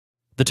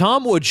The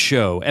Tom Woods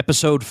Show,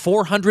 episode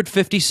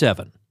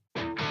 457.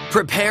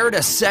 Prepare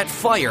to set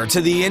fire to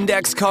the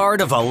index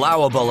card of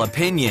allowable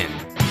opinion.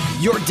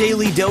 Your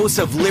daily dose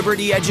of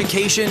liberty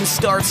education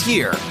starts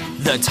here.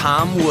 The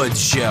Tom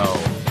Woods Show.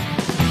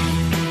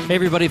 Hey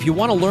everybody, if you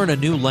want to learn a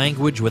new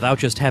language without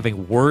just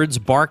having words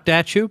barked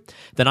at you,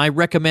 then I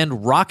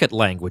recommend Rocket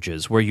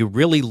Languages, where you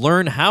really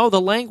learn how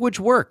the language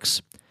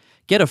works.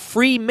 Get a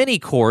free mini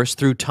course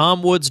through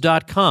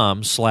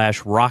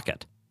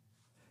tomwoods.com/rocket.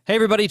 Hey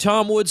everybody,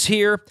 Tom Woods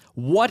here.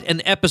 What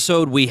an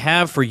episode we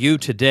have for you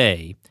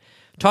today.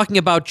 Talking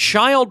about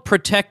Child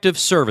Protective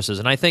Services,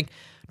 and I think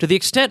to the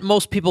extent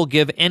most people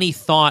give any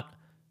thought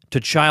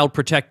to Child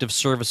Protective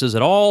Services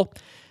at all,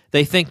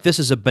 they think this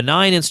is a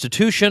benign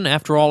institution.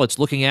 After all, it's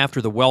looking after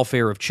the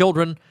welfare of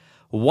children.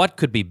 What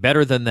could be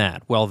better than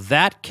that? Well,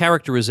 that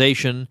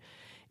characterization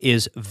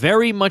is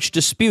very much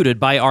disputed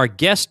by our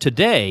guest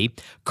today,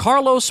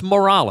 Carlos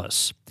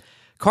Morales.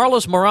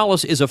 Carlos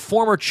Morales is a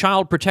former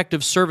Child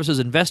Protective Services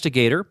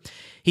investigator.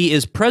 He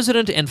is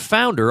president and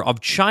founder of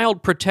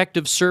Child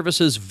Protective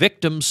Services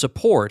Victim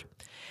Support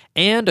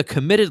and a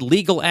committed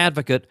legal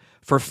advocate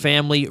for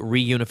family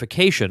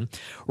reunification.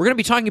 We're going to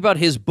be talking about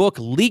his book,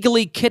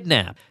 Legally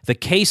Kidnapped: The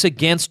Case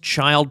Against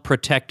Child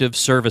Protective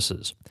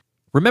Services.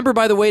 Remember,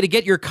 by the way, to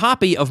get your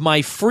copy of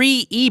my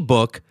free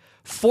ebook,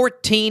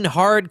 14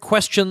 Hard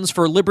Questions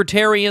for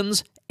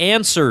Libertarians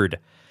Answered,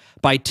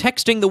 by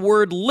texting the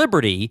word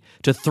liberty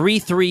to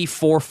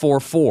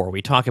 33444.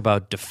 We talk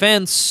about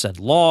defense and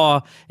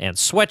law and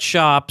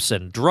sweatshops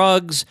and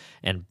drugs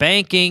and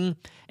banking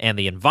and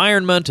the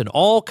environment and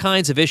all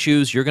kinds of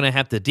issues you're going to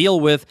have to deal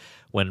with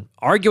when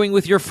arguing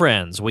with your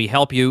friends. We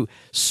help you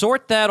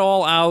sort that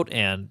all out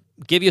and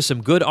give you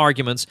some good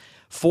arguments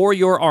for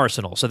your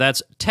arsenal. So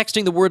that's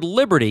texting the word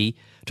liberty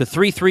to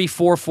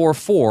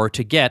 33444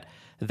 to get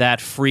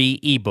that free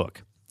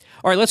ebook.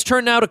 All right, let's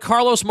turn now to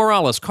Carlos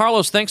Morales.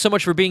 Carlos, thanks so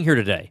much for being here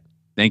today.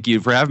 Thank you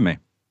for having me.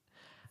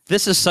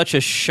 This is such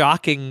a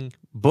shocking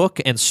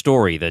book and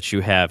story that you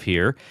have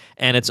here,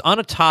 and it's on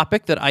a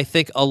topic that I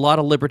think a lot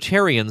of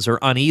libertarians are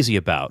uneasy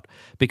about,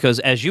 because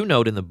as you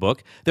note in the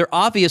book, there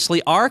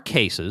obviously are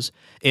cases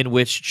in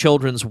which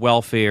children's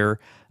welfare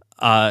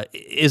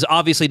is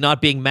obviously not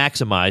being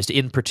maximized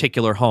in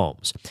particular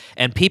homes,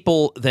 and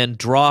people then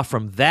draw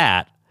from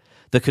that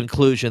the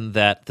conclusion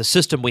that the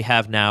system we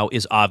have now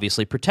is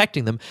obviously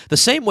protecting them. The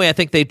same way I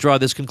think they draw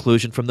this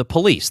conclusion from the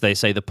police. They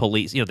say the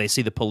police, they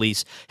see the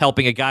police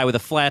helping a guy with a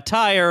flat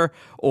tire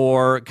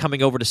or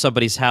coming over to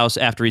somebody's house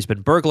after he's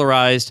been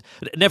burglarized,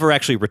 never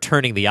actually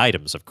returning the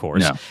items, of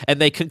course. No.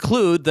 And they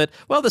conclude that,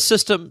 well, the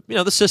system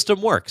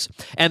works.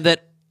 And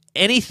that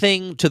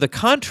anything to the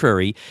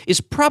contrary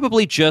is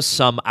probably just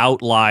some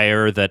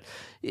outlier that,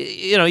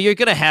 you're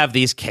going to have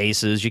these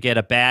cases. You get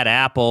a bad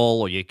apple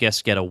or you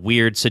just get a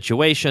weird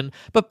situation,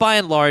 but by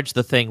and large,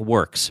 the thing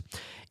works.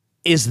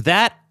 Is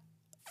that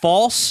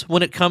false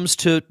when it comes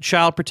to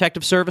Child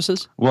Protective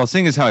Services? Well,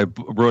 seeing as how I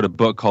wrote a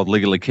book called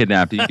Legally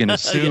Kidnapped, you can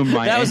assume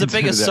my that was the answer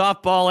biggest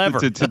softball ever.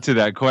 To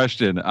that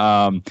question.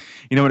 When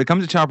it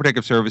comes to Child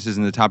Protective Services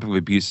and the topic of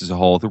abuse as a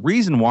whole, the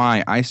reason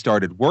why I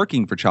started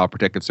working for Child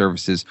Protective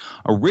Services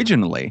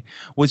originally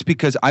was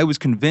because I was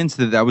convinced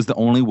that that was the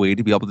only way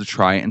to be able to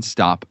try and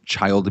stop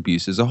child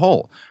abuse as a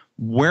whole.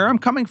 Where I'm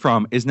coming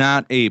from is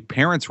not a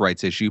parents'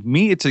 rights issue.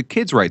 It's a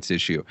kids' rights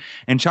issue.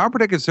 And Child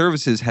Protective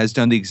Services has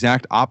done the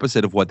exact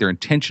opposite of what their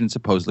intention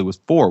supposedly was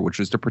for, which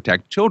was to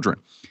protect children.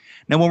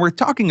 Now, when we're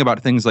talking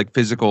about things like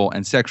physical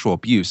and sexual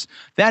abuse,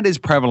 that is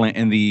prevalent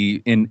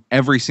in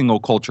every single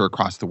culture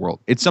across the world.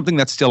 It's something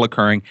that's still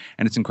occurring,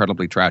 and it's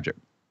incredibly tragic.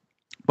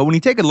 But when you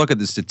take a look at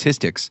the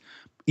statistics,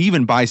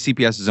 even by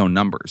CPS's own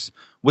numbers,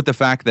 with the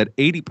fact that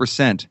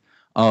 80%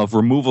 of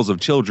removals of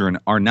children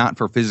are not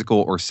for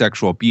physical or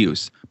sexual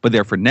abuse, but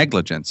they're for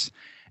negligence.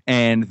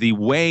 And the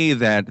way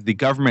that the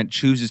government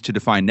chooses to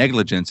define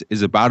negligence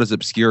is about as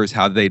obscure as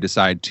how they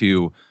decide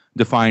to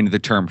define the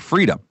term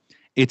freedom.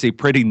 It's a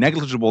pretty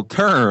negligible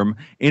term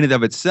in and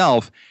of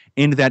itself,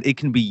 in that it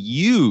can be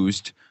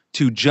used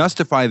to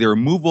justify the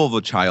removal of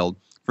a child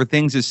for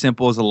things as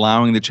simple as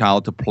allowing the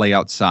child to play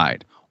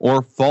outside,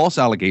 or false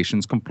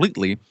allegations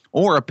completely,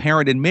 or a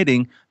parent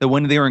admitting that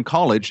when they were in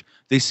college,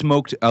 they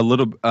smoked a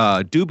little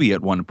doobie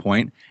at one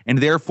point, and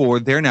therefore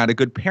they're not a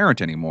good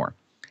parent anymore.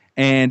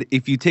 And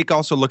if you take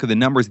also a look at the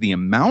numbers, the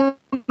amount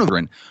of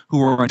children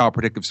who are in Child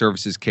Protective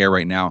Services care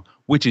right now,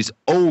 which is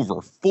over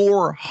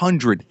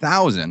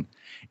 400,000,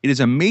 it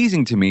is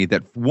amazing to me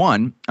that,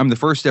 one, I'm the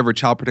first ever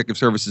Child Protective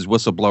Services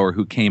whistleblower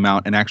who came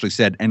out and actually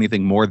said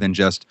anything more than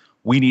just,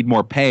 we need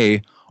more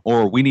pay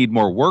or we need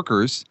more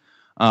workers,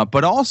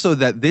 but also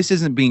that this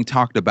isn't being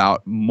talked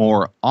about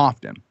more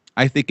often.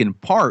 I think in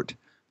part,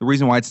 the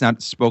reason why it's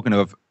not spoken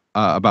of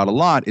about a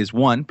lot is,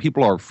 one,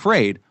 people are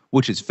afraid,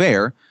 which is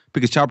fair,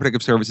 because Child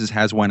Protective Services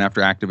has went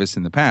after activists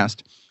in the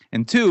past.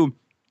 And two,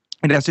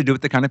 it has to do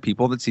with the kind of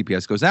people that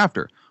CPS goes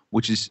after,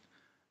 which is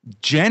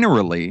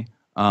generally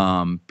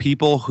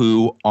people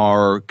who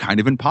are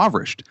kind of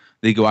impoverished.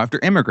 They go after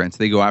immigrants.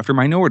 They go after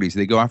minorities.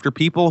 They go after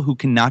people who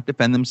cannot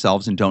defend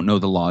themselves and don't know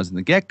the laws in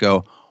the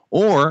get-go,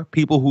 or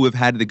people who have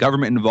had the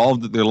government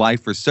involved in their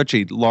life for such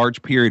a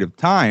large period of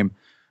time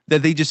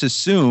that they just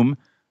assume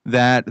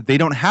that they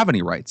don't have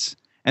any rights,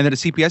 and that a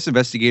CPS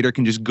investigator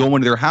can just go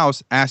into their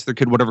house, ask their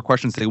kid whatever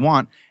questions they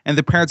want, and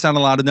the parent's not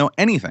allowed to know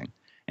anything.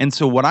 And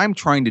so what I'm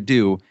trying to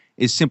do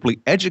is simply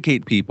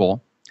educate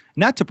people,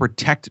 not to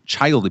protect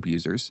child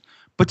abusers,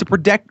 but to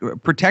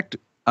protect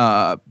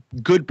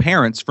good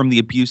parents from the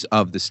abuse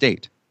of the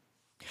state.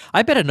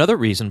 I bet another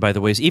reason, by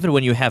the way, is even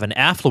when you have an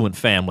affluent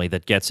family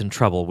that gets in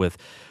trouble with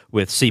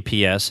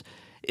CPS,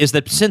 is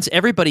that since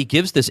everybody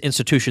gives this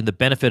institution the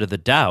benefit of the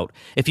doubt,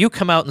 if you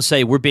come out and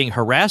say, we're being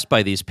harassed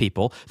by these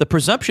people, the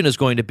presumption is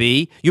going to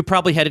be, you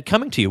probably had it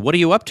coming to you. What are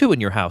you up to in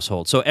your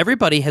household? So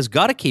everybody has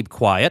got to keep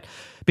quiet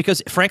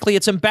because, frankly,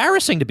 it's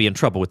embarrassing to be in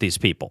trouble with these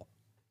people.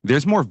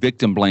 There's more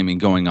victim blaming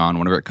going on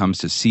whenever it comes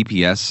to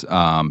CPS,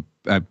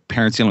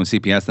 parents dealing with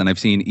CPS, than I've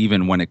seen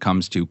even when it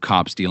comes to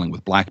cops dealing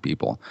with black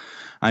people.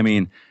 I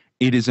mean,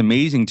 it is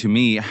amazing to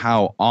me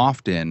how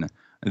often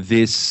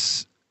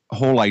this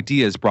whole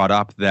idea is brought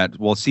up that,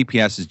 well,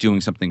 CPS is doing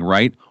something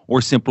right,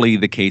 or simply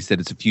the case that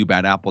it's a few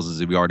bad apples,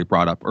 as we already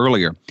brought up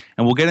earlier.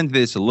 And we'll get into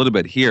this a little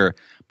bit here,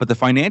 but the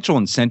financial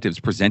incentives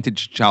presented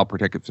to Child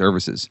Protective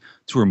Services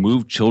to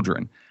remove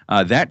children,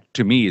 that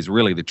to me is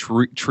really the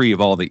tree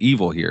of all the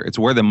evil here. It's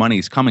where the money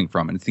is coming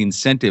from, and it's the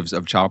incentives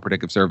of Child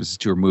Protective Services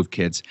to remove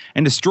kids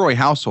and destroy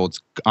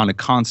households on a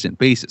constant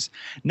basis.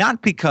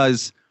 Not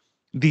because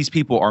these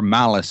people are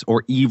malice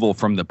or evil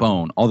from the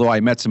bone, although I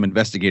met some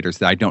investigators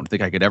that I don't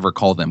think I could ever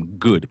call them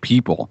good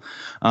people.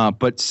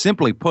 But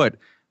simply put,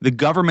 the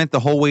government, the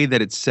whole way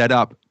that it's set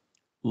up,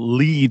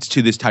 leads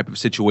to this type of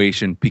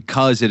situation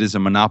because it is a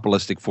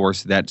monopolistic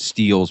force that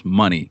steals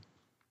money.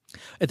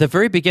 At the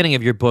very beginning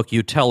of your book,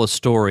 you tell a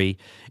story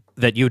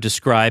that you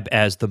describe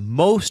as the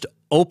most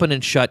open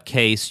and shut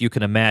case you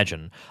can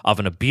imagine of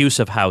an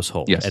abusive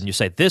household. Yes. And you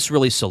say, this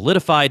really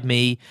solidified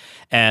me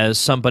as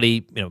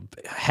somebody,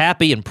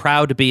 happy and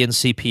proud to be in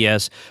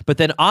CPS. But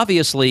then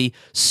obviously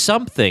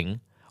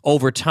something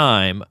over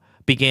time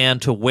began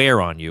to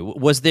wear on you.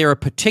 Was there a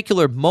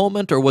particular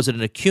moment, or was it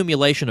an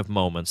accumulation of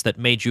moments that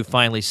made you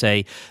finally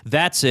say,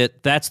 that's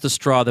it, that's the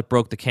straw that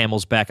broke the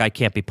camel's back, I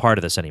can't be part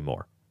of this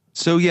anymore?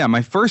 So yeah,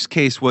 my first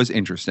case was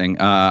interesting.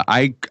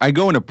 I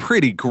go into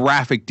pretty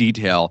graphic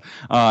detail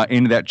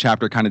into that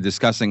chapter, kind of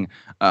discussing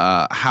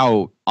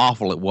how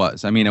awful it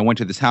was. I mean, I went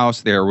to this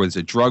house. There was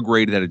a drug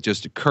raid that had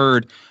just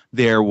occurred.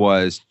 There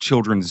was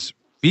children's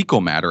fecal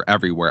matter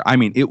everywhere. I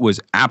mean, it was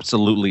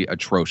absolutely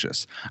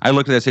atrocious. I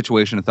looked at that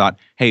situation and thought,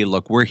 hey,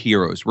 look, we're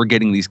heroes. We're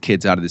getting these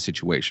kids out of this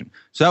situation.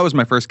 So that was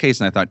my first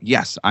case, and I thought,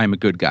 yes, I'm a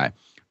good guy.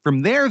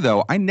 From there,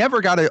 though, I never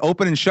got an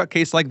open and shut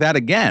case like that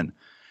again.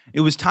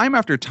 It was time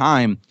after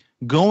time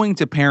going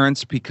to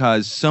parents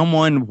because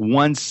someone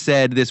once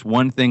said this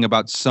one thing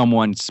about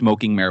someone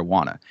smoking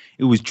marijuana.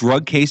 It was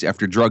drug case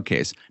after drug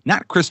case.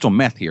 Not crystal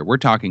meth here. We're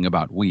talking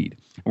about weed.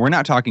 We're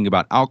not talking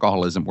about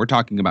alcoholism. We're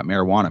talking about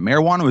marijuana.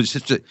 Marijuana was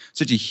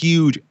such a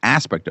huge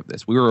aspect of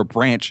this. We were a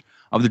branch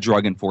of the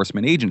Drug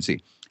Enforcement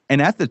Agency.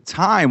 And at the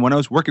time when I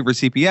was working for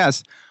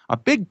CPS, a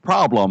big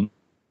problem,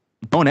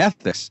 own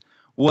ethics,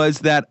 was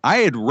that I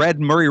had read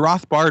Murray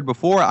Rothbard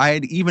before I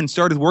had even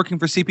started working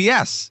for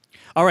CPS.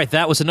 All right,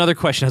 that was another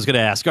question I was going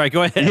to ask. All right,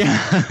 go ahead.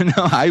 Yeah,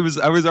 no, I was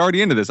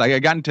already into this. I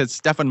got into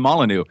Stefan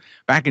Molyneux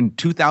back in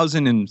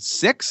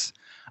 2006.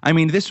 I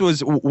mean, this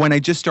was when I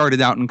just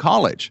started out in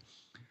college.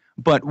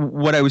 But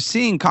what I was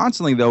seeing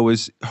constantly, though,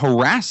 was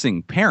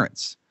harassing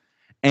parents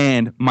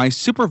and my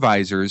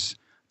supervisors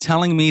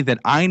telling me that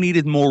I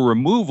needed more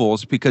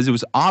removals because it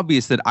was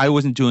obvious that I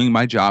wasn't doing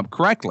my job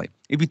correctly.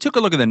 If you took a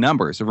look at the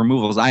numbers of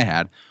removals I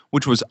had,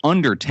 which was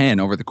under 10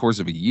 over the course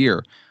of a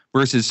year,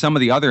 versus some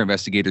of the other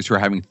investigators who are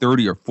having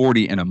 30 or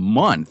 40 in a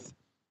month,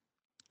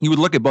 you would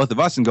look at both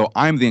of us and go,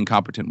 I'm the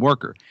incompetent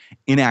worker.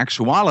 In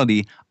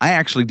actuality, I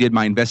actually did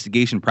my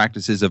investigation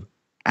practices of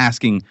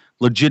asking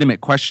legitimate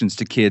questions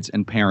to kids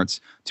and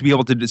parents to be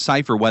able to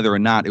decipher whether or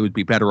not it would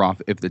be better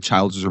off if the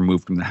child was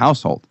removed from the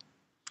household.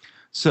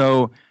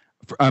 So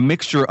a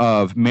mixture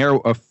of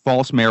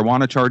false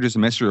marijuana charges, a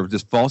mixture of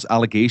just false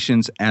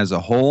allegations as a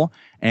whole,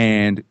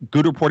 and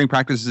good reporting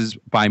practices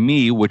by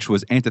me, which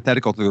was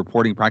antithetical to the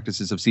reporting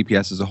practices of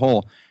CPS as a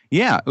whole.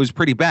 Yeah, it was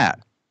pretty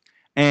bad.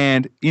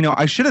 And,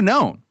 I should have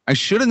known. I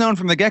should have known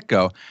from the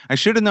get-go. I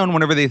should have known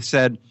whenever they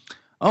said,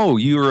 oh,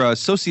 you're a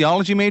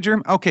sociology major?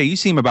 Okay, you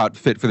seem about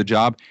fit for the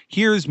job.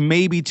 Here's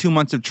maybe 2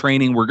 months of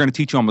training. We're going to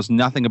teach you almost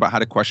nothing about how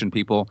to question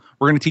people.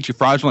 We're going to teach you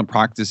fraudulent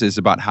practices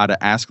about how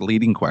to ask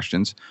leading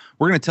questions.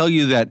 We're going to tell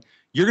you that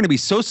you're going to be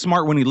so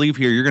smart when you leave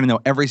here, you're going to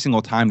know every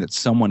single time that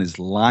someone is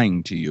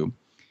lying to you.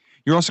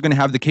 You're also going to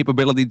have the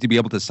capability to be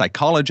able to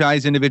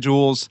psychologize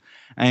individuals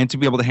and to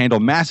be able to handle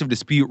massive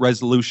dispute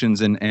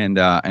resolutions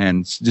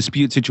and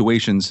dispute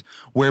situations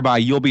whereby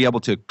you'll be able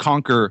to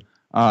conquer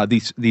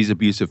these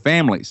abusive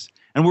families.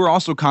 And we're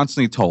also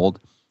constantly told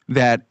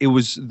that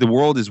the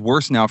world is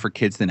worse now for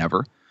kids than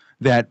ever,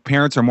 that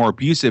parents are more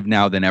abusive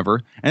now than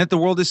ever, and that the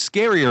world is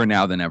scarier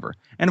now than ever.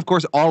 And of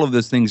course, all of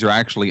those things are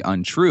actually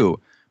untrue.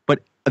 But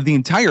the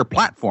entire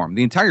platform,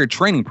 the entire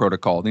training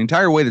protocol, the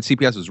entire way that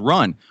CPS was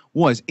run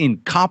was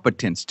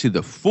incompetence to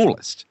the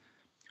fullest.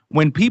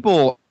 When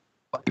people,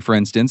 for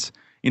instance,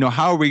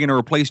 how are we going to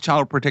replace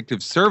Child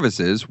Protective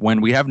Services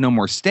when we have no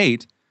more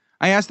state?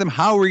 I asked them,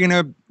 how are we going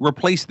to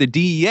replace the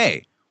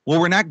DEA? Well,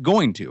 we're not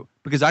going to,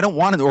 because I don't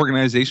want an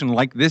organization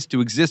like this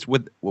to exist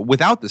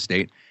without the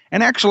state.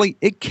 And actually,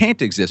 it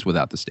can't exist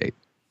without the state.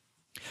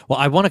 Well,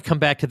 I want to come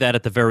back to that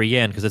at the very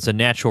end because it's a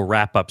natural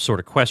wrap-up sort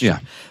of question. Yeah.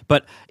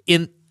 But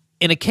in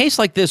a case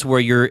like this where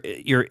you're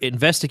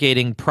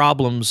investigating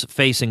problems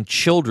facing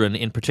children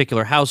in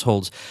particular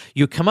households,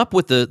 you come up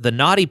with the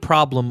knotty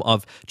problem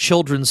of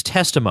children's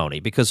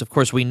testimony because, of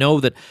course, we know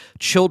that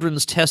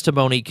children's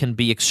testimony can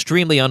be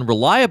extremely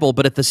unreliable,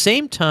 but at the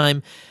same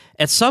time,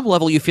 at some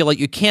level, you feel like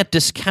you can't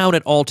discount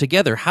it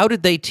altogether. How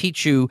did they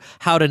teach you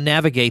how to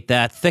navigate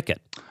that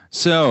thicket?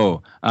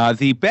 So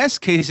the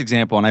best case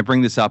example, and I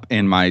bring this up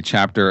in my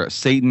chapter,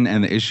 Satan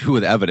and the Issue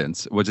with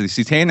Evidence, was the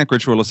satanic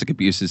ritualistic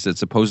abuses that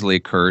supposedly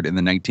occurred in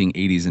the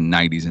 1980s and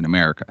 90s in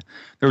America.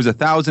 There was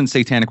 1,000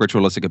 satanic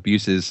ritualistic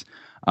abuses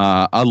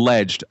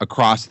alleged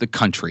across the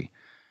country.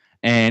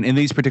 And in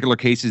these particular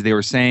cases, they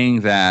were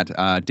saying that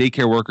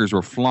daycare workers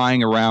were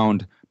flying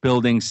around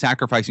buildings,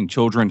 sacrificing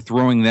children,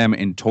 throwing them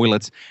in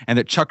toilets, and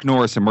that Chuck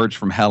Norris emerged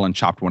from hell and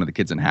chopped one of the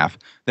kids in half.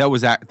 That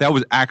was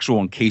actual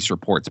in case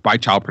reports by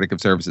Child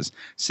Protective Services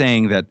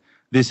saying that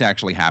this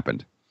actually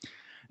happened.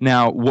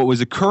 Now, what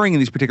was occurring in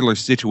these particular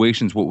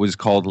situations, what was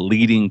called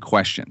leading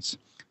questions.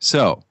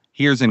 So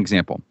here's an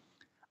example.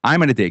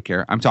 I'm at a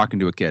daycare. I'm talking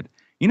to a kid.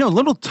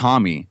 Little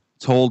Tommy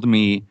told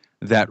me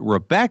that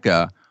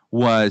Rebecca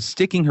was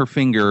sticking her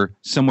finger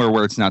somewhere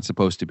where it's not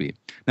supposed to be.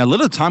 Now,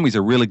 little Tommy's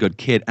a really good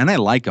kid, and I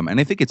like him, and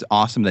I think it's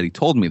awesome that he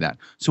told me that.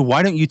 So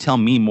why don't you tell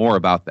me more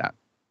about that?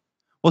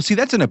 Well, see,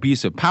 that's an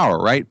abuse of power,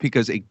 right?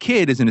 Because a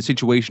kid is in a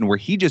situation where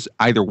he just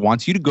either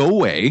wants you to go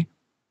away,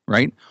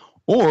 right?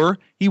 Or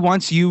he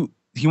wants you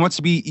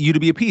to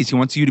be appeased. He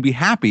wants you to be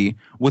happy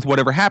with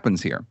whatever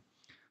happens here.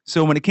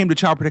 So when it came to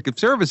Child Protective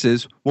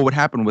Services, what would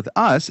happen with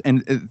us,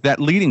 and that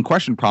leading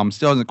question problem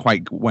still hasn't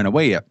quite went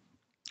away yet.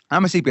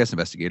 I'm a CPS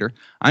investigator.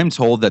 I'm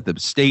told that the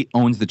state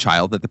owns the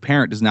child, that the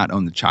parent does not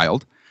own the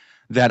child,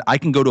 that I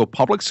can go to a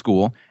public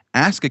school,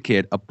 ask a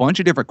kid a bunch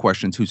of different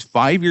questions who's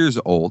 5 years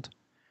old,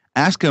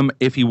 ask him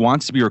if he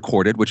wants to be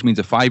recorded, which means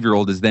a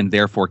 5-year-old is then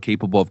therefore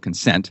capable of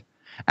consent.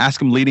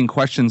 Ask him leading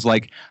questions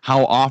like,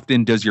 how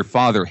often does your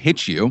father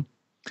hit you?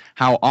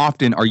 How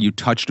often are you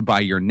touched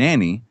by your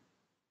nanny?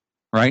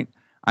 Right?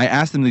 I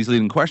ask them these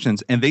leading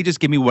questions, and they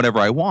just give me whatever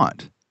I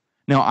want.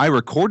 Now, I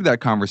recorded that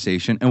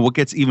conversation, and what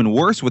gets even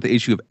worse with the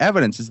issue of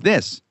evidence is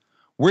this.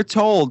 We're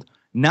told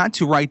not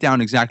to write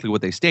down exactly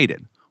what they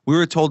stated. We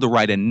were told to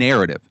write a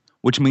narrative,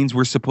 which means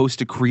we're supposed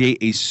to create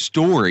a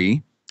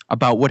story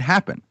about what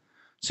happened.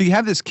 So you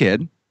have this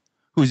kid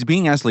who's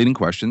being asked leading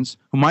questions,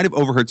 who might have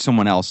overheard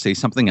someone else say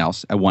something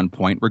else at one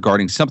point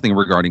regarding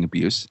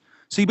abuse.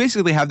 So you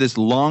basically have this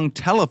long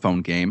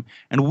telephone game,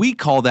 and we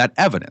call that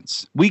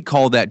evidence. We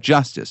call that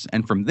justice.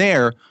 And from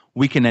there,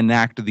 we can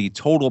enact the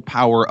total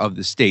power of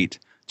the state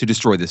to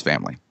destroy this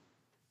family.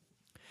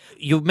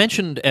 You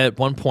mentioned at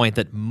one point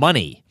that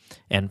money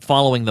and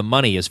following the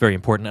money is very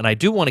important, and I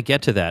do want to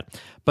get to that.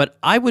 But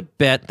I would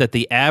bet that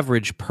the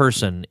average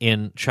person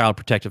in Child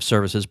Protective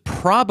Services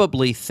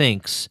probably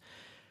thinks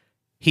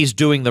he's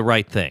doing the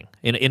right thing.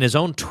 In his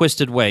own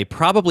twisted way,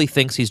 probably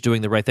thinks he's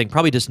doing the right thing,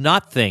 probably does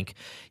not think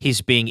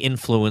he's being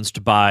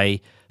influenced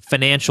by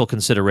financial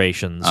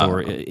considerations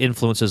or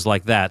influences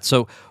like that.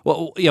 So,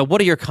 what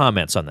are your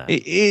comments on that?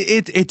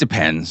 It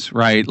depends,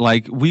 right?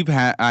 Like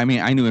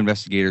I knew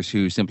investigators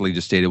who simply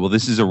just stated, well,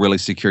 this is a really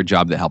secure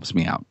job that helps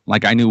me out.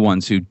 Like I knew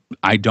ones who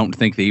I don't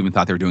think they even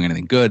thought they were doing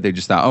anything good. They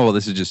just thought, oh, well,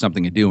 this is just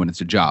something to do and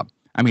it's a job.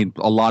 I mean,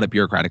 a lot of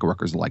bureaucratic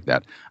workers are like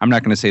that. I'm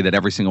not going to say that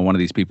every single one of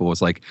these people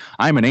was like,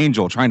 I'm an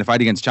angel trying to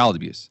fight against child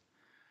abuse.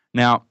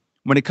 Now,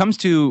 when it comes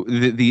to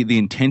the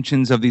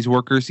intentions of these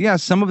workers, yeah,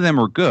 some of them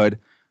are good.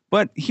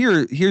 But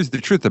here's the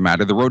truth of the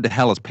matter. The road to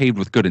hell is paved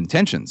with good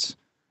intentions.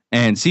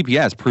 And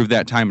CPS proved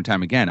that time and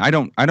time again.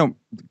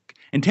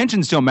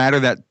 Intentions don't matter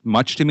that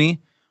much to me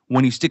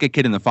when you stick a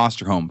kid in the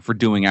foster home for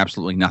doing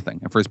absolutely nothing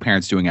and for his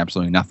parents doing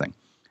absolutely nothing.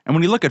 And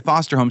when you look at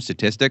foster home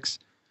statistics,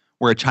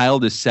 where a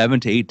child is 7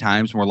 to 8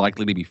 times more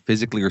likely to be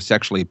physically or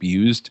sexually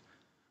abused,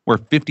 where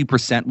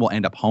 50% will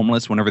end up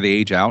homeless whenever they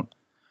age out,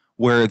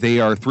 where they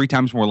are 3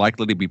 times more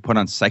likely to be put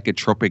on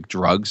psychotropic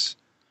drugs,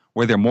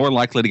 where they're more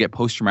likely to get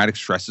post-traumatic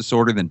stress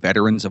disorder than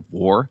veterans of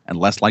war and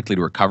less likely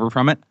to recover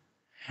from it.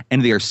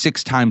 And they are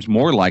 6 times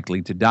more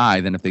likely to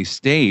die than if they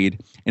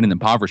stayed in an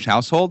impoverished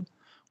household.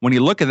 When you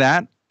look at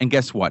that, and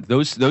guess what?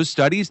 Those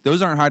studies,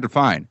 those aren't hard to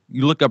find.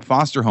 You look up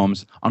foster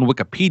homes on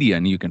Wikipedia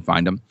and you can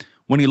find them.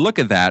 When you look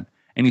at that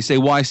and you say,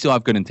 well, I still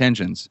have good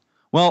intentions.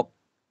 Well,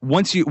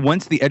 once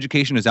the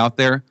education is out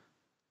there,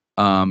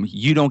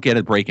 you don't get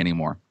a break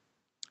anymore.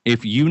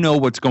 If you know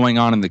what's going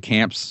on in the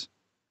camps,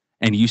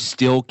 and you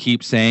still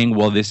keep saying,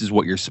 well, this is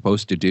what you're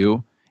supposed to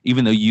do,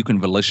 even though you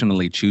can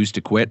volitionally choose to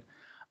quit,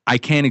 I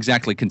can't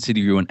exactly consider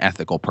you an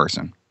ethical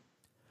person.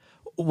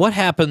 What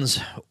happens,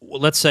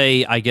 let's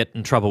say I get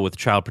in trouble with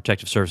Child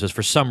Protective Services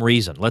for some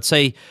reason. Let's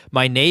say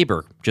my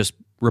neighbor just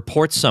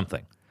reports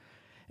something,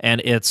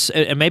 and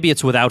maybe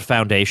it's without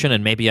foundation,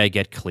 and maybe I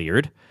get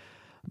cleared.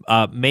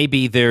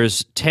 Maybe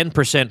there's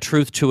 10%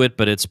 truth to it,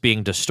 but it's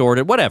being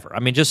distorted, whatever. I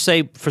mean, just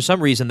say for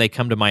some reason they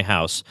come to my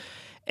house,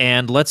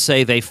 and let's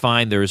say they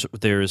find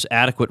there's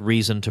adequate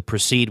reason to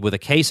proceed with a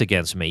case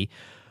against me.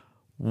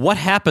 What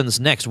happens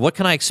next? What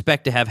can I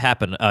expect to have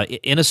happen?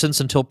 Innocence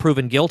until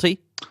proven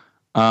guilty?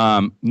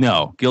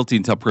 No, guilty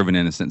until proven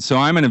innocent. So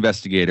I'm an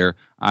investigator.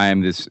 I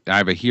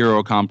have a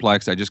hero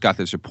complex. I just got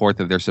this report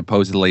that they're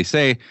supposedly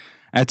say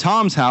at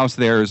Tom's house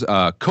there's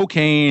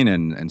cocaine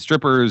and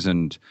strippers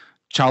and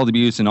child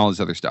abuse and all this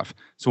other stuff.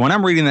 So when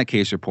I'm reading that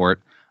case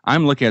report,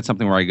 I'm looking at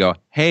something where I go,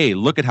 hey,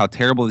 look at how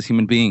terrible this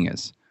human being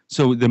is.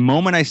 So the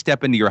moment I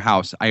step into your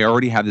house, I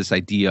already have this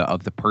idea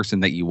of the person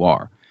that you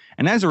are.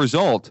 And as a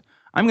result,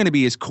 I'm going to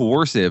be as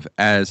coercive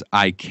as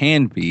I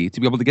can be to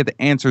be able to get the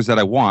answers that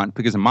I want,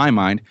 because in my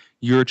mind,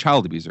 you're a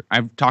child abuser.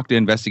 I've talked to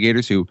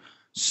investigators who,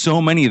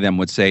 so many of them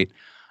would say,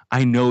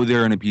 I know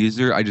they're an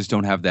abuser, I just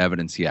don't have the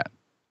evidence yet.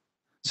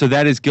 So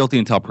that is guilty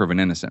until proven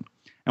innocent.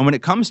 And when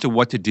it comes to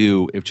what to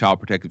do if Child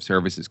Protective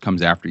Services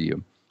comes after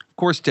you, of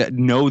course, to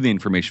know the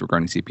information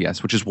regarding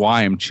CPS, which is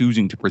why I'm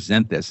choosing to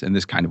present this in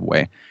this kind of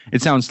way.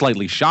 It sounds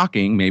slightly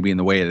shocking, maybe in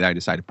the way that I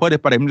decide to put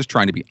it, but I'm just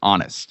trying to be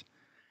honest.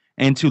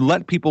 And to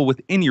let people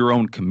within your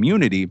own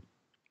community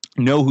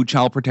know who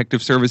Child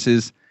Protective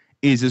Services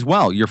is as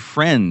well, your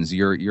friends,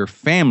 your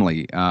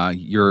family,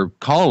 your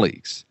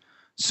colleagues,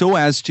 so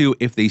as to,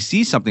 if they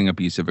see something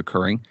abusive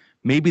occurring,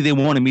 maybe they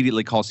won't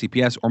immediately call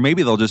CPS, or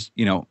maybe they'll just,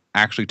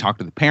 actually talk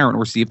to the parent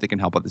or see if they can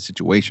help out the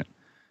situation.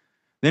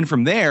 Then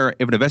from there,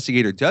 if an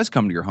investigator does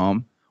come to your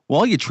home,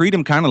 well, you treat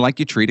them kind of like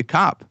you treat a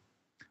cop.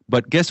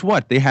 But guess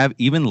what? They have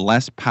even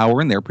less power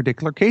in their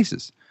particular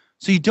cases.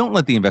 So you don't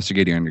let the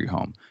investigator enter your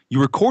home. You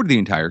record the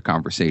entire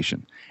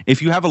conversation.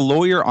 If you have a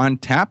lawyer on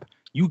tap,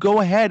 you go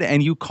ahead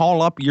and you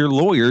call up your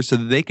lawyer so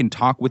that they can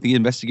talk with the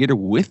investigator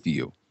with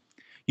you.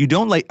 You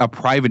don't like a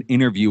private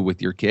interview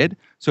with your kid.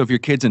 So if your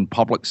kid's in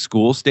public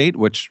school state,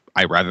 which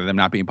I'd rather them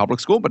not be in public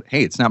school, but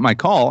hey, it's not my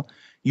call.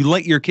 You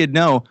let your kid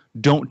know,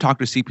 don't talk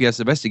to CPS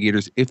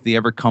investigators if they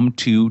ever come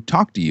to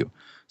talk to you.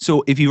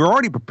 So if you're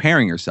already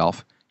preparing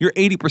yourself, you're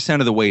 80%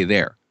 of the way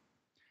there.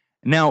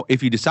 Now,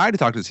 if you decide to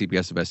talk to the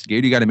CPS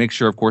investigator, you got to make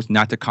sure, of course,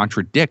 not to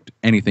contradict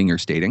anything you're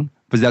stating,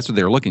 because that's what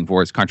they're looking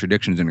for, is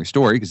contradictions in your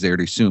story, because they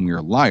already assume you're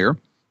a liar,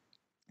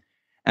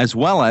 as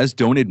well as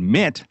don't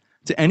admit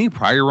to any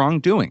prior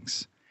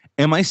wrongdoings.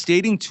 Am I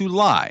stating to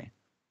lie?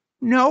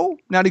 No,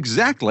 not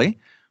exactly.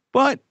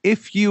 But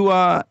if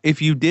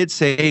you did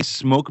say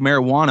smoke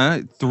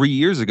marijuana 3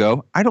 years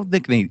ago, I don't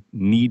think they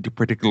need to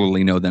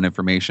particularly know that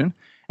information.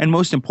 And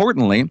most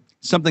importantly,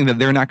 something that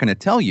they're not going to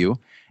tell you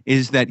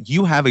is that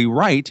you have a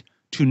right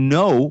to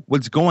know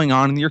what's going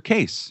on in your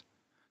case.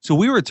 So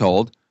we were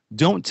told,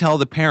 don't tell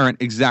the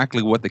parent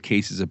exactly what the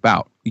case is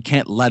about. You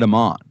can't let them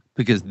on,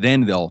 because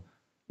then they'll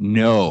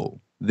know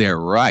their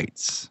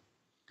rights.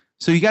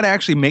 So you got to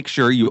actually make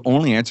sure you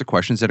only answer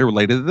questions that are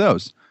related to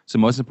those. So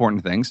most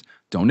important things,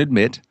 don't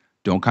admit,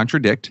 don't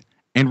contradict,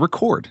 and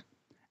record.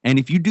 And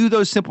if you do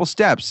those simple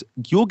steps,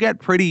 you'll get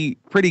pretty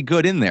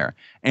good in there.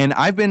 And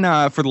I've been,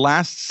 for the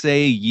last,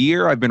 say,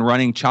 year, I've been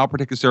running Child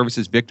Protective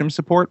Services Victim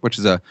Support, which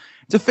is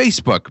it's a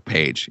Facebook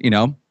page,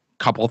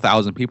 couple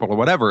thousand people or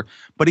whatever.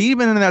 But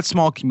even in that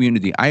small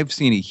community, I've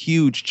seen a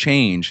huge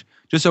change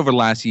just over the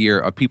last year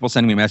of people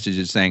sending me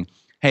messages saying,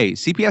 hey,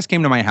 CPS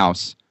came to my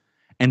house,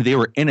 and they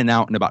were in and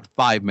out in about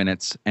 5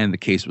 minutes, and the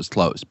case was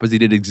closed because they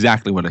did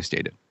exactly what I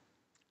stated.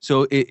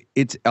 So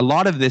it's a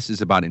lot of this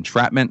is about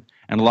entrapment,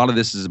 and a lot of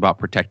this is about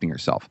protecting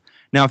yourself.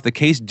 Now, if the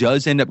case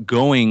does end up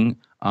going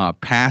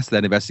past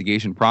that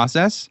investigation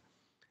process,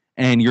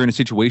 and you're in a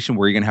situation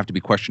where you're going to have to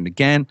be questioned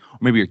again, or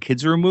maybe your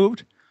kids are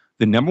removed,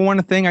 the number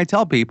one thing I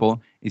tell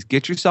people is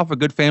get yourself a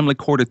good family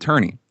court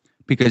attorney,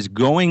 because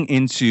going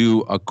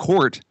into a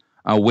court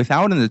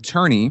without an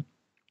attorney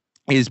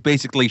is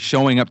basically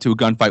showing up to a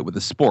gunfight with a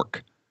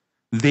spork.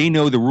 They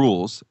know the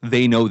rules,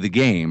 they know the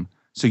game.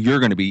 So you're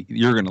going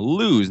to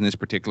lose in this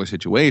particular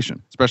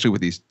situation, especially with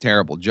these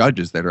terrible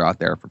judges that are out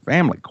there for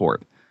family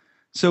court.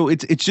 So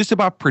it's just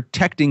about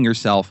protecting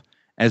yourself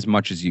as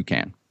much as you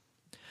can.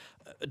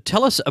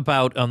 Tell us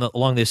about,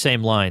 along the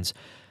same lines,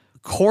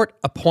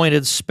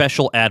 court-appointed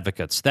special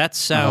advocates. That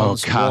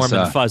sounds warm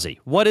and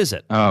fuzzy. What is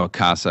it? Oh,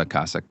 CASA.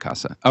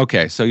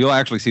 Okay, so you'll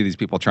actually see these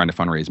people trying to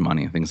fundraise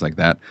money and things like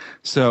that.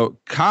 So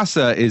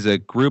CASA is a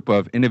group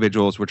of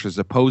individuals which are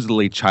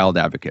supposedly child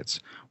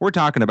advocates. We're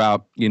talking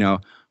about,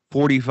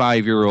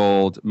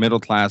 45-year-old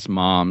middle-class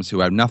moms who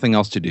have nothing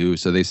else to do,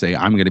 so they say,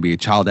 I'm going to be a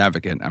child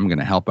advocate. I'm going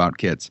to help out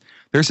kids.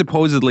 They're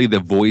supposedly the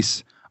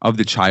voice of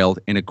the child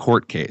in a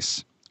court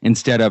case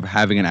instead of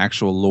having an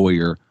actual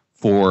lawyer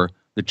for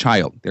the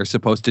child. They're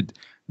supposed to,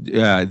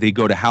 they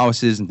go to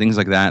houses and things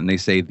like that, and they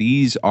say,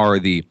 these are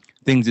the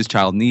things this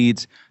child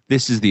needs.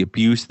 This is the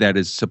abuse that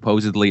is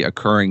supposedly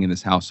occurring in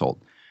this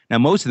household. Now,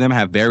 most of them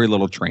have very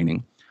little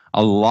training.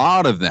 A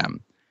lot of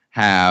them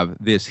have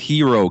this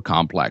hero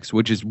complex,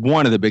 which is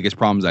one of the biggest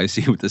problems I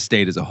see with the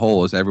state as a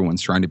whole, is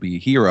everyone's trying to be a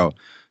hero.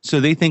 So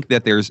they think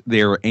that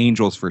there are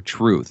angels for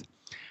truth.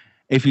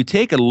 If you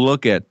take a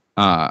look at,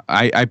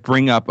 I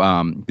bring up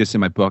this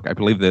in my book. I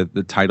believe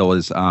the title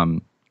is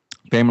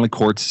Family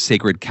Court's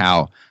Sacred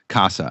Cow,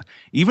 CASA.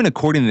 Even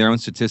according to their own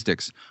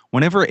statistics,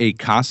 whenever a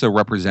CASA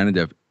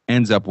representative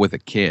ends up with a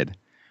kid,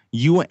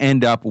 you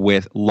end up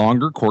with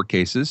longer court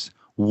cases,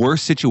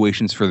 worse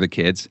situations for the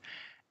kids,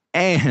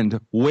 and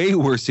way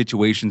worse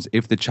situations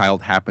if the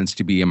child happens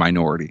to be a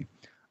minority.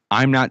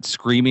 I'm not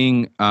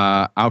screaming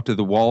out to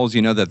the walls,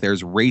 that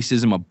there's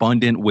racism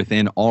abundant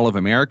within all of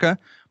America,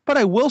 but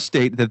I will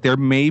state that there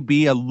may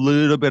be a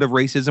little bit of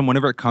racism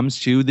whenever it comes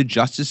to the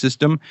justice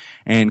system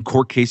and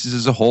court cases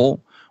as a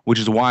whole, which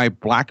is why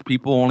black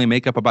people only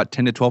make up about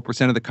 10 to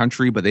 12% of the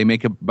country, but they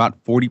make up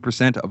about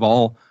 40% of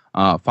all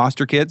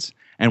foster kids.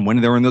 And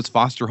when they're in those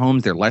foster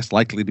homes, they're less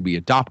likely to be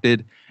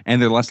adopted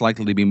and they're less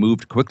likely to be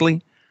moved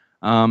quickly.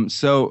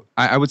 So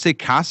I would say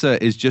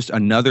CASA is just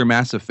another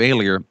massive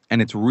failure.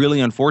 And it's really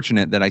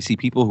unfortunate that I see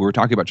people who are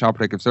talking about Child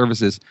Protective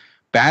Services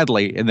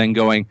badly and then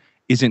going,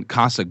 isn't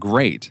CASA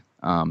great?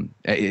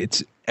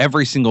 It's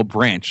every single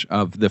branch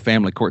of the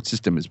family court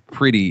system is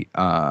pretty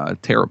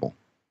terrible.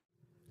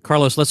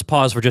 Carlos, let's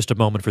pause for just a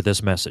moment for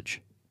this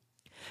message.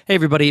 Hey,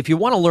 everybody, if you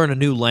want to learn a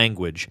new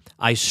language,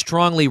 I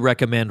strongly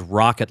recommend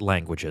Rocket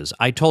Languages.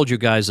 I told you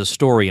guys a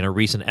story in a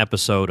recent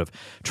episode of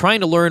trying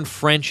to learn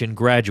French in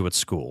graduate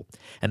school,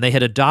 and they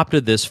had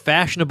adopted this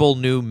fashionable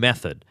new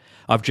method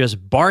of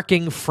just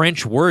barking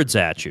French words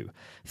at you,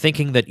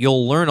 thinking that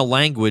you'll learn a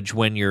language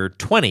when you're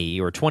 20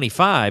 or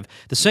 25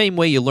 the same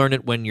way you learn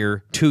it when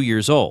you're 2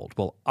 years old.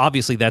 Well,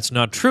 obviously that's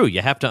not true.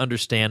 You have to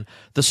understand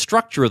the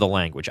structure of the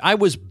language. I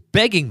was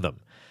begging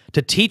them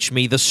to teach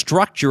me the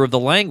structure of the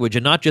language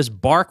and not just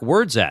bark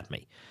words at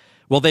me.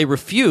 Well, they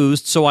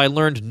refused, so I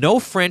learned no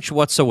French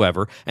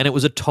whatsoever, and it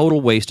was a total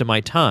waste of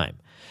my time.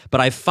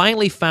 But I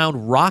finally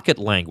found Rocket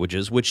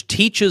Languages, which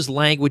teaches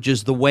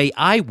languages the way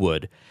I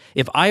would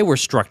if I were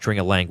structuring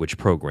a language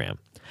program.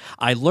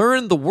 I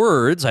learn the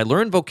words, I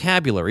learn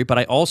vocabulary, but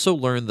I also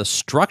learn the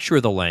structure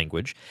of the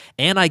language,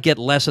 and I get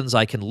lessons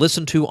I can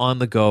listen to on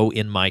the go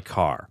in my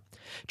car.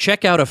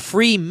 Check out a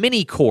free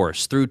mini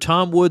course through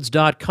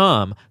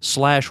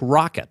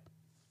tomwoods.com/rocket.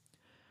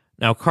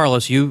 Now,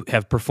 Carlos, you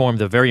have performed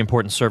the very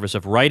important service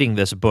of writing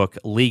this book,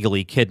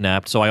 Legally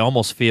Kidnapped, so I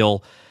almost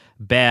feel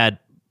bad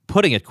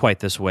putting it quite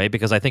this way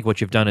because I think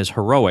what you've done is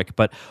heroic,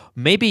 but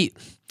maybe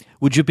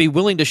would you be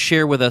willing to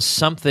share with us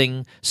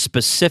something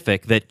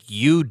specific that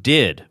you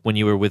did when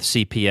you were with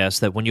CPS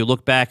that when you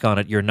look back on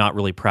it, you're not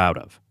really proud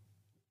of?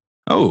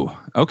 Oh,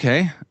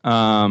 okay.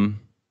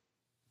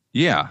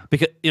 Yeah.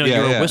 Because you're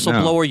a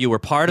whistleblower, you were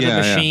part of the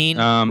machine,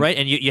 right?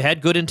 And you had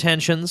good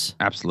intentions.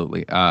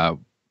 Absolutely.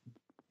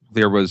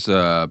 There was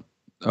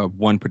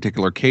one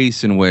particular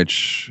case in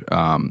which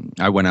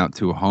I went out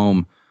to a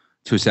home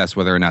to assess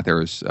whether or not there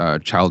was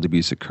child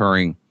abuse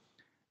occurring,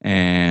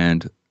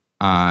 and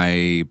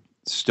the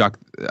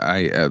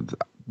stepfather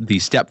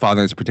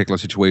in this particular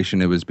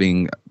situation, it was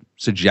being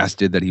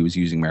suggested that he was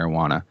using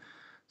marijuana.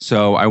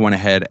 So I went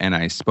ahead and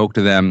I spoke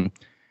to them.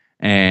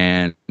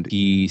 And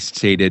he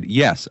stated,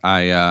 "Yes,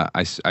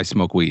 I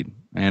smoke weed."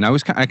 And I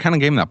kind of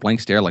gave him that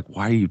blank stare, like,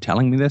 "Why are you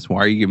telling me this?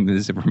 Why are you giving me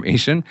this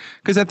information?"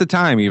 Because at the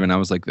time, even I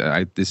was like,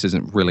 "This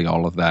isn't really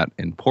all of that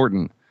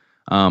important."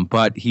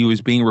 But he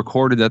was being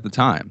recorded at the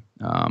time.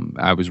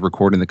 I was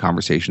recording the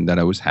conversation that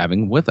I was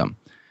having with him,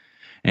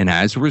 and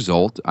as a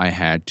result, I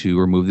had to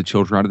remove the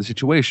children out of the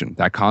situation.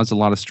 That caused a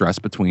lot of stress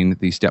between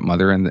the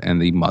stepmother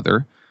and the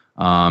mother.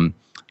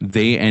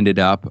 They ended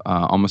up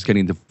almost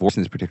getting divorced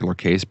in this particular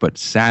case, but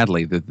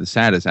sadly, the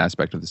saddest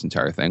aspect of this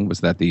entire thing was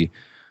that the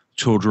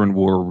children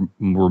were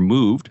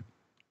removed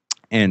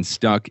and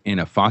stuck in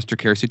a foster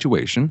care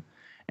situation,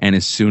 and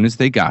as soon as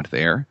they got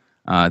there,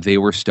 they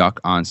were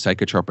stuck on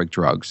psychotropic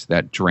drugs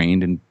that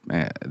drained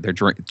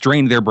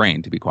their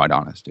brain, to be quite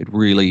honest. It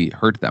really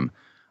hurt them.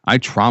 I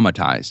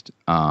traumatized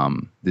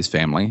this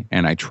family,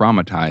 and I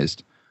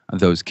traumatized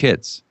those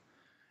kids.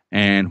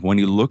 And when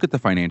you look at the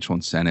financial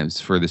incentives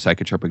for the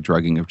psychotropic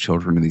drugging of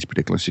children in these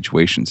particular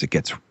situations, it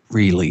gets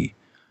really,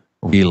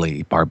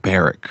 really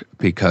barbaric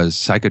because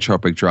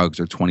psychotropic drugs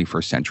are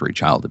 21st century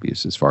child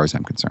abuse as far as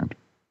I'm concerned.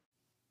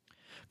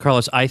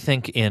 Carlos, I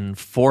think in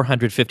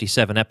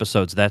 457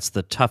 episodes, that's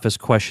the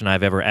toughest question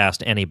I've ever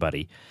asked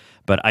anybody.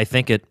 But I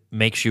think it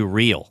makes you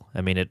real.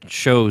 I mean, it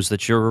shows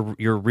that you're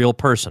a real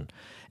person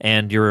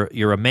and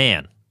you're a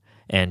man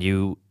and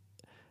you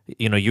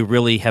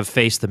really have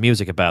faced the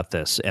music about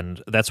this,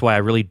 and that's why I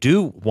really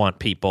do want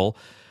people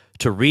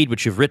to read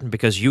what you've written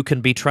because you can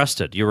be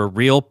trusted. You're a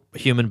real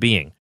human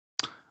being.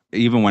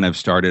 Even when I've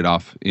started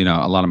off, a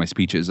lot of my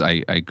speeches,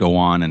 I go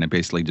on and I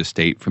basically just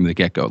state from the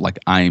get-go, like,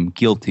 I am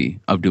guilty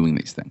of doing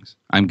these things.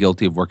 I'm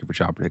guilty of working for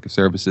Child Protective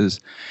Services,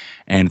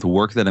 and the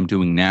work that I'm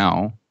doing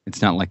now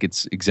It's not like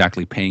it's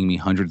exactly paying me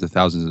hundreds of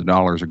thousands of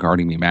dollars or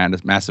guarding me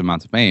massive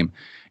amounts of fame.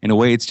 In a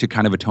way, it's to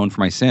kind of atone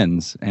for my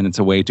sins, and it's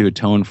a way to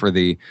atone for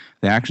the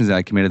actions that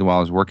I committed while I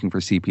was working for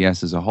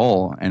CPS as a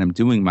whole, and I'm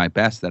doing my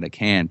best that I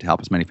can to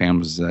help as many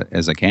families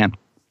as I can.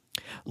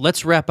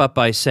 Let's wrap up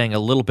by saying a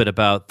little bit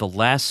about the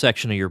last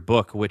section of your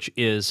book, which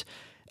is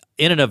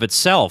in and of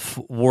itself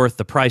worth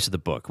the price of the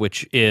book,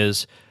 which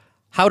is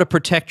how to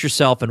protect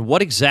yourself and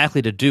what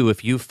exactly to do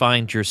if you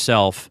find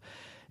yourself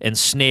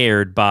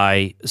ensnared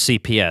by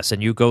CPS.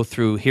 And you go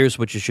through, here's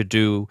what you should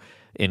do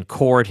in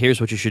court, here's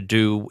what you should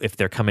do if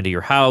they're coming to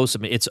your house. I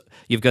mean,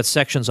 you've got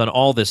sections on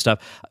all this stuff.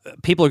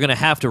 People are going to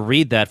have to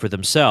read that for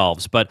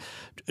themselves, but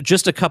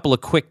just a couple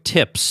of quick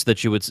tips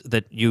that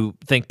you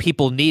think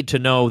people need to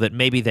know that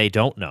maybe they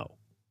don't know.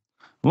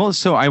 Well,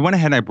 so I went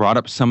ahead and I brought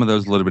up some of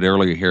those a little bit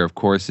earlier here. Of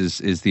course,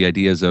 is the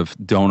ideas of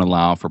don't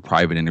allow for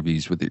private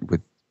interviews with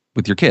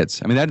your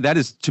kids. I mean, that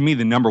is to me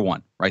the number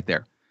one right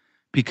there,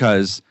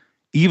 because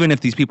even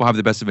if these people have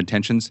the best of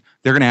intentions,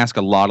 they're going to ask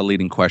a lot of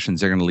leading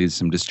questions. They're going to lead to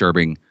some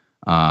disturbing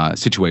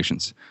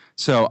situations.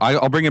 So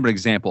I'll bring up an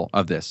example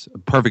of this, a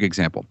perfect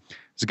example.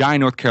 There's a guy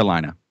in North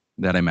Carolina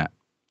that I met.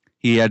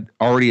 He had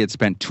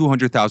spent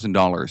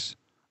 $200,000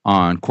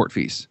 on court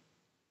fees,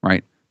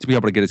 right, to be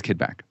able to get his kid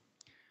back.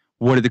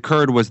 What had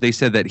occurred was they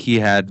said that he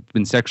had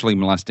been sexually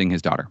molesting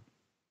his daughter,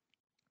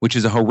 which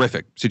is a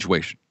horrific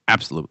situation,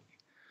 absolutely.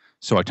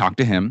 So I talked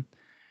to him,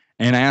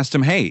 and I asked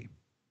him, hey,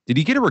 did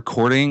you get a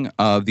recording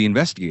of the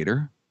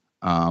investigator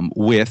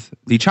with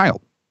the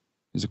child?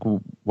 He's like,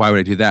 well, why would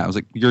I do that? I was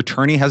like, your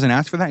attorney hasn't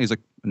asked for that? He's like,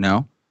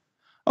 no.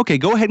 Okay,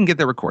 go ahead and get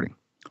that recording.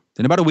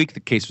 Then about a week, the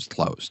case was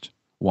closed.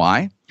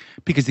 Why?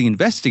 Because the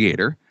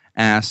investigator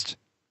asked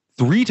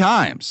 3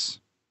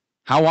 times,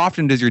 how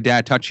often does your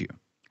dad touch you?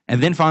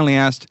 And then finally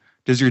asked,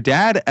 does your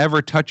dad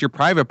ever touch your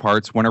private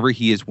parts whenever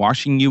he is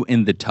washing you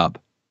in the tub?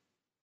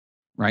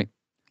 Right?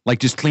 Like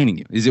just cleaning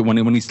you. Is it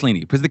when he's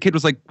cleaning you? Because the kid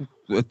was like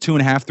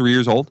 2.5, 3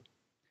 years old.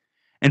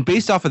 And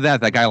based off of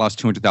that guy lost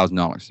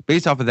 $200,000.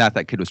 Based off of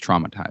that kid was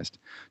traumatized.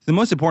 So the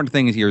most important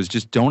thing here is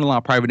just don't allow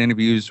private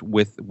interviews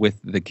with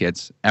the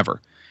kids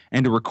ever,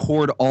 and to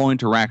record all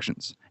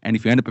interactions. And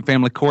if you end up in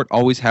family court,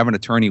 always have an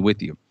attorney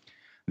with you.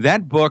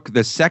 That book,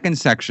 the second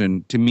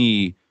section, to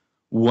me,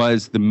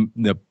 was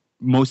the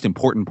most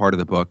important part of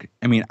the book.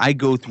 I mean, I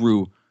go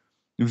through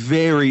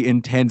very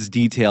intense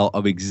detail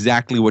of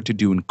exactly what to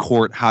do in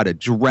court, how to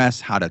dress,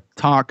 how to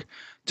talk,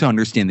 to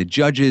understand the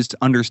judges, to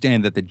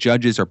understand that the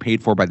judges are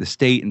paid for by the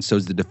state, and so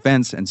is the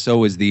defense, and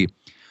so is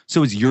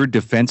your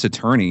defense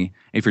attorney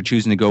if you're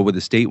choosing to go with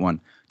the state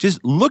one.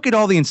 Just look at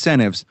all the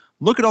incentives.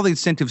 Look at all the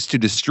incentives to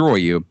destroy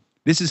you.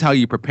 This is how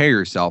you prepare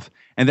yourself.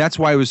 And that's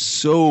why I was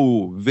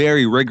so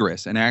very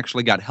rigorous, and I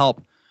actually got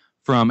help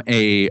from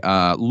a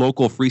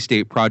local Free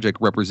State Project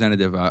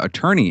representative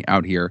attorney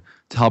out here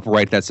to help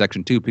write that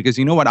section too, because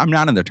you know what? I'm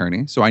not an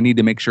attorney, so I need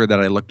to make sure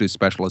that I look to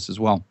specialists as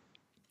well.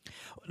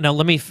 Now,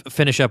 let me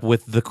finish up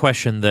with the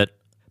question that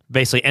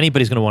basically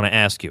anybody's going to want to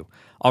ask you.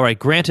 All right,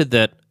 granted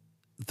that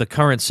the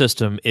current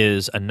system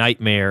is a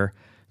nightmare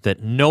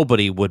that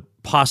nobody would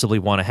possibly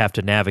want to have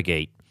to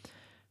navigate.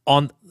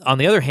 On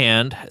the other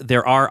hand,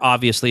 there are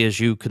obviously, as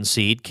you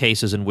concede,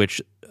 cases in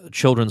which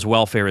children's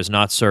welfare is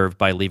not served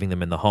by leaving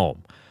them in the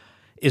home.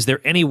 Is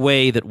there any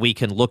way that we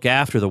can look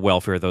after the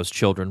welfare of those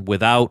children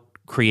without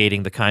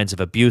creating the kinds of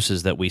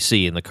abuses that we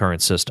see in the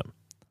current system?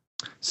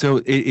 So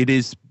it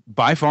is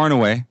by far and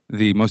away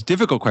the most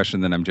difficult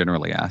question that I'm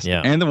generally asked,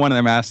 and the one that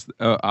I'm asked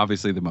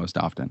obviously the most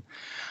often.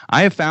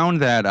 I have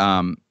found that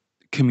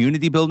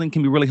community building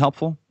can be really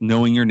helpful,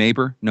 knowing your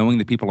neighbor, knowing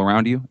the people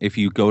around you. If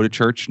you go to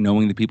church,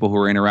 knowing the people who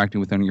are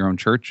interacting within your own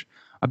church.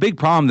 A big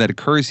problem that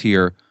occurs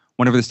here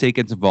whenever the state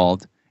gets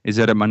involved is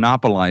that it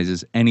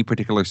monopolizes any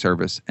particular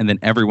service, and then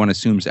everyone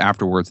assumes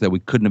afterwards that we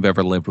couldn't have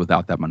ever lived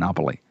without that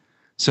monopoly.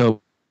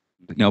 So,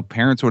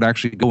 parents would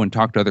actually go and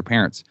talk to other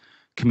parents.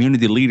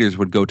 Community leaders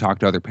would go talk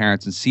to other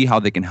parents and see how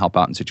they can help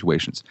out in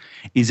situations.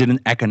 Is it an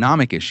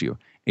economic issue?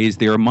 Is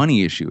there a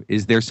money issue?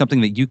 Is there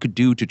something that you could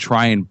do to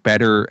try and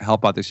better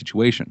help out their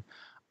situation?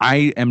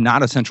 I am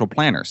not a central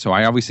planner, so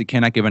I obviously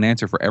cannot give an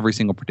answer for every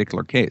single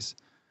particular case.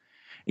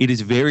 It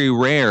is very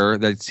rare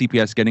that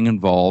CPS getting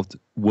involved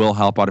will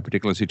help out a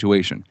particular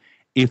situation.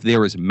 If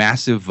there is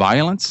massive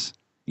violence,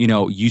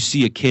 you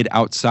see a kid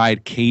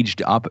outside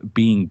caged up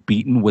being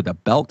beaten with a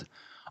belt,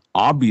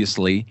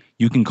 obviously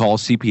you can call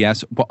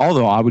CPS, but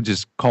although I would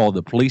just call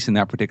the police in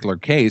that particular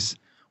case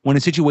when a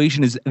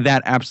situation is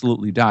that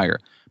absolutely dire.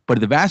 But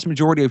the vast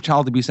majority of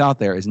child abuse out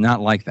there is not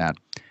like that.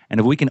 And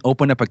if we can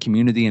open up a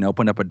community and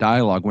open up a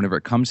dialogue whenever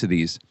it comes to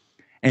these,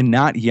 and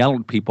not yell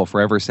at people for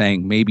ever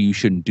saying maybe you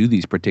shouldn't do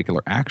these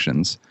particular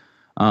actions,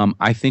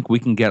 I think we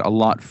can get a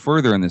lot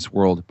further in this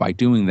world by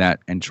doing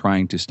that and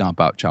trying to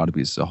stomp out child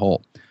abuse as a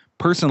whole.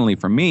 Personally,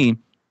 for me,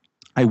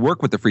 I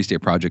work with the Free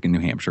State Project in New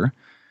Hampshire,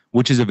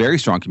 which is a very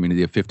strong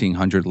community of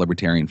 1,500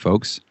 libertarian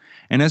folks.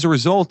 And as a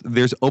result,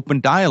 there's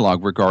open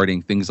dialogue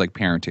regarding things like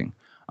parenting,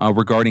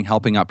 regarding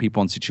helping out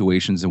people in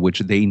situations in which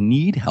they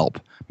need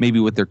help, maybe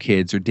with their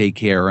kids or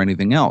daycare or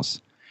anything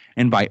else.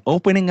 And by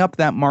opening up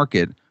that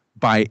market,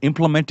 by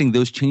implementing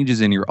those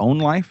changes in your own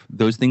life,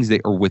 those things that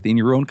are within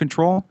your own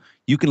control,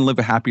 you can live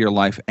a happier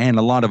life, and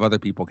a lot of other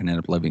people can end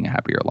up living a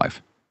happier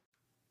life.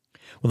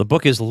 Well, the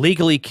book is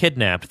Legally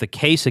Kidnapped, The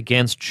Case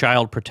Against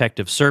Child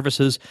Protective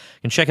Services.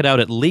 You can check it out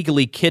at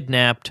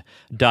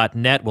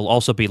legallykidnapped.net. We'll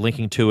also be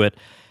linking to it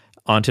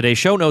on today's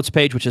show notes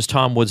page, which is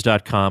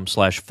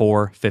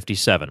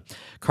tomwoods.com/457.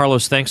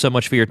 Carlos, thanks so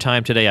much for your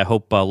time today. I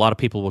hope a lot of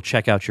people will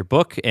check out your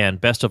book,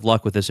 and best of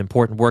luck with this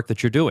important work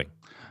that you're doing.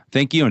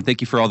 Thank you, and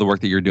thank you for all the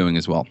work that you're doing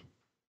as well.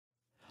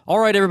 All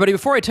right, everybody,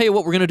 before I tell you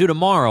what we're going to do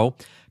tomorrow,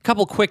 a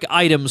couple quick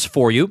items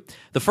for you.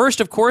 The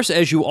first, of course,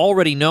 as you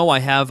already know, I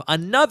have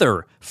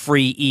another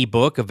free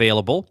ebook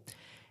available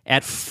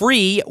at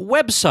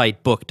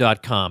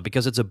freewebsitebook.com,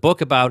 because it's a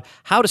book about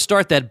how to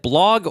start that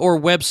blog or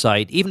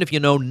website even if you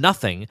know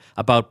nothing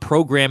about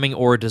programming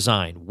or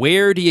design.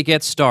 Where do you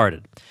get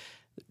started?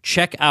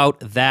 Check out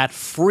that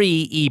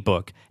free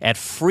ebook at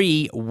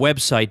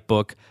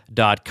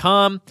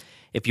freewebsitebook.com.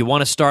 If you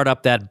want to start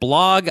up that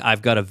blog,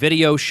 I've got a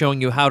video showing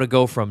you how to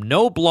go from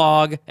no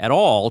blog at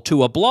all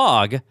to a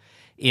blog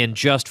in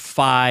just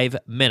 5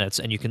 minutes.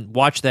 And you can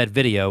watch that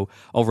video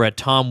over at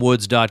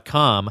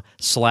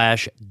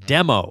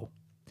tomwoods.com/demo.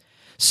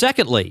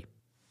 Secondly,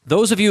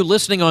 those of you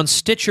listening on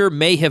Stitcher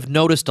may have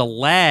noticed a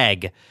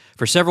lag.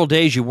 For several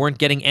days, you weren't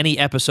getting any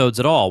episodes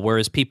at all,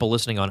 whereas people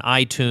listening on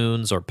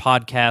iTunes or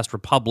Podcast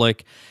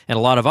Republic and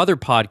a lot of other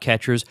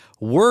podcatchers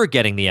were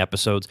getting the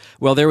episodes.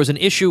 Well, there was an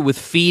issue with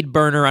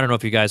FeedBurner. I don't know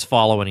if you guys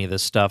follow any of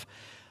this stuff,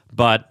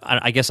 but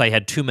I guess I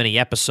had too many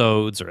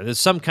episodes, or there's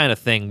some kind of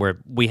thing where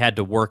we had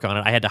to work on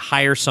it. I had to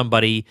hire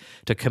somebody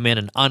to come in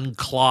and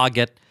unclog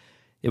it.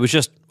 It was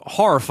just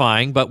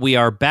horrifying, but we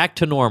are back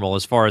to normal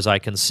as far as I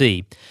can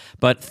see.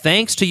 But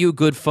thanks to you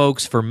good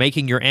folks for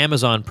making your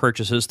Amazon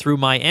purchases through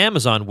my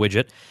Amazon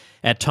widget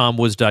at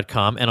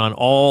tomwoods.com and on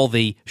all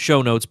the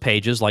show notes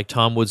pages like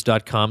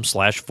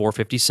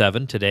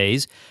tomwoods.com/457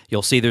 today's.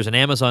 You'll see there's an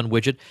Amazon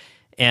widget.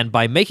 And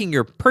by making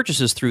your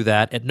purchases through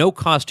that at no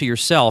cost to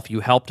yourself,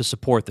 you help to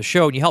support the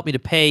show, and you help me to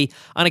pay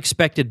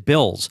unexpected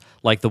bills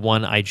like the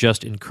one I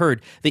just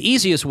incurred. The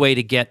easiest way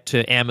to get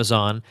to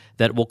Amazon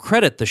that will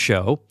credit the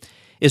show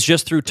is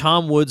just through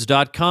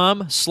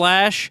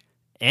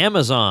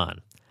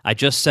tomwoods.com/Amazon. I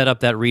just set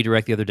up that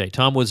redirect the other day,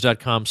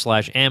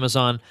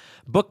 tomwoods.com/Amazon.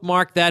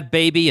 Bookmark that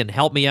baby and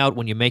help me out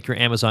when you make your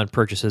Amazon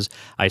purchases.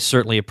 I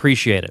certainly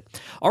appreciate it.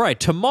 All right,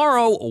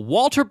 tomorrow,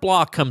 Walter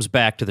Block comes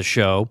back to the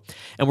show,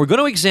 and we're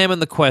going to examine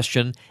the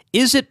question,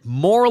 is it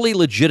morally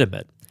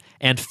legitimate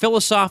and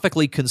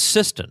philosophically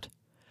consistent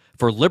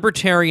for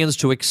libertarians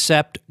to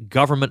accept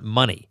government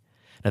money?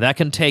 Now, that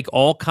can take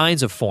all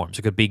kinds of forms.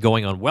 It could be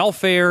going on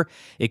welfare.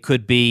 It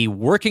could be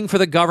working for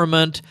the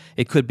government.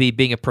 It could be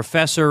being a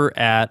professor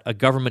at a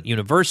government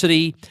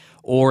university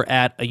or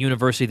at a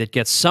university that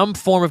gets some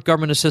form of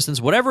government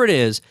assistance. Whatever it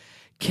is,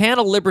 can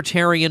a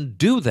libertarian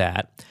do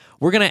that?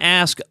 We're going to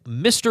ask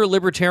Mr.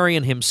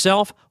 Libertarian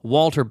himself,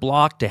 Walter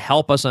Block, to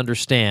help us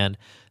understand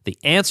the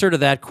answer to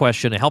that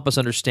question, to help us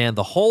understand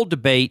the whole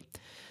debate.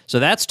 So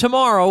that's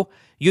tomorrow.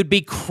 You'd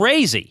be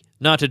crazy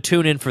not to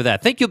tune in for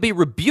that. Think you'll be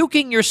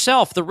rebuking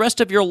yourself the rest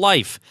of your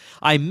life.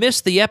 I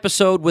missed the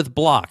episode with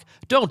Block.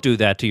 Don't do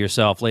that to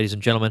yourself, ladies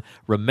and gentlemen.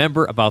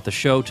 Remember about the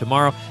show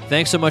tomorrow.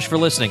 Thanks so much for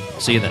listening.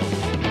 See you then.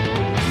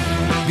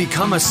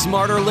 Become a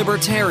smarter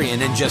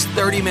libertarian in just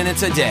 30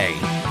 minutes a day.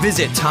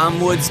 Visit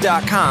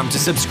tomwoods.com to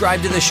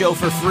subscribe to the show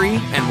for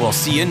free, and we'll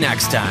see you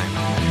next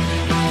time.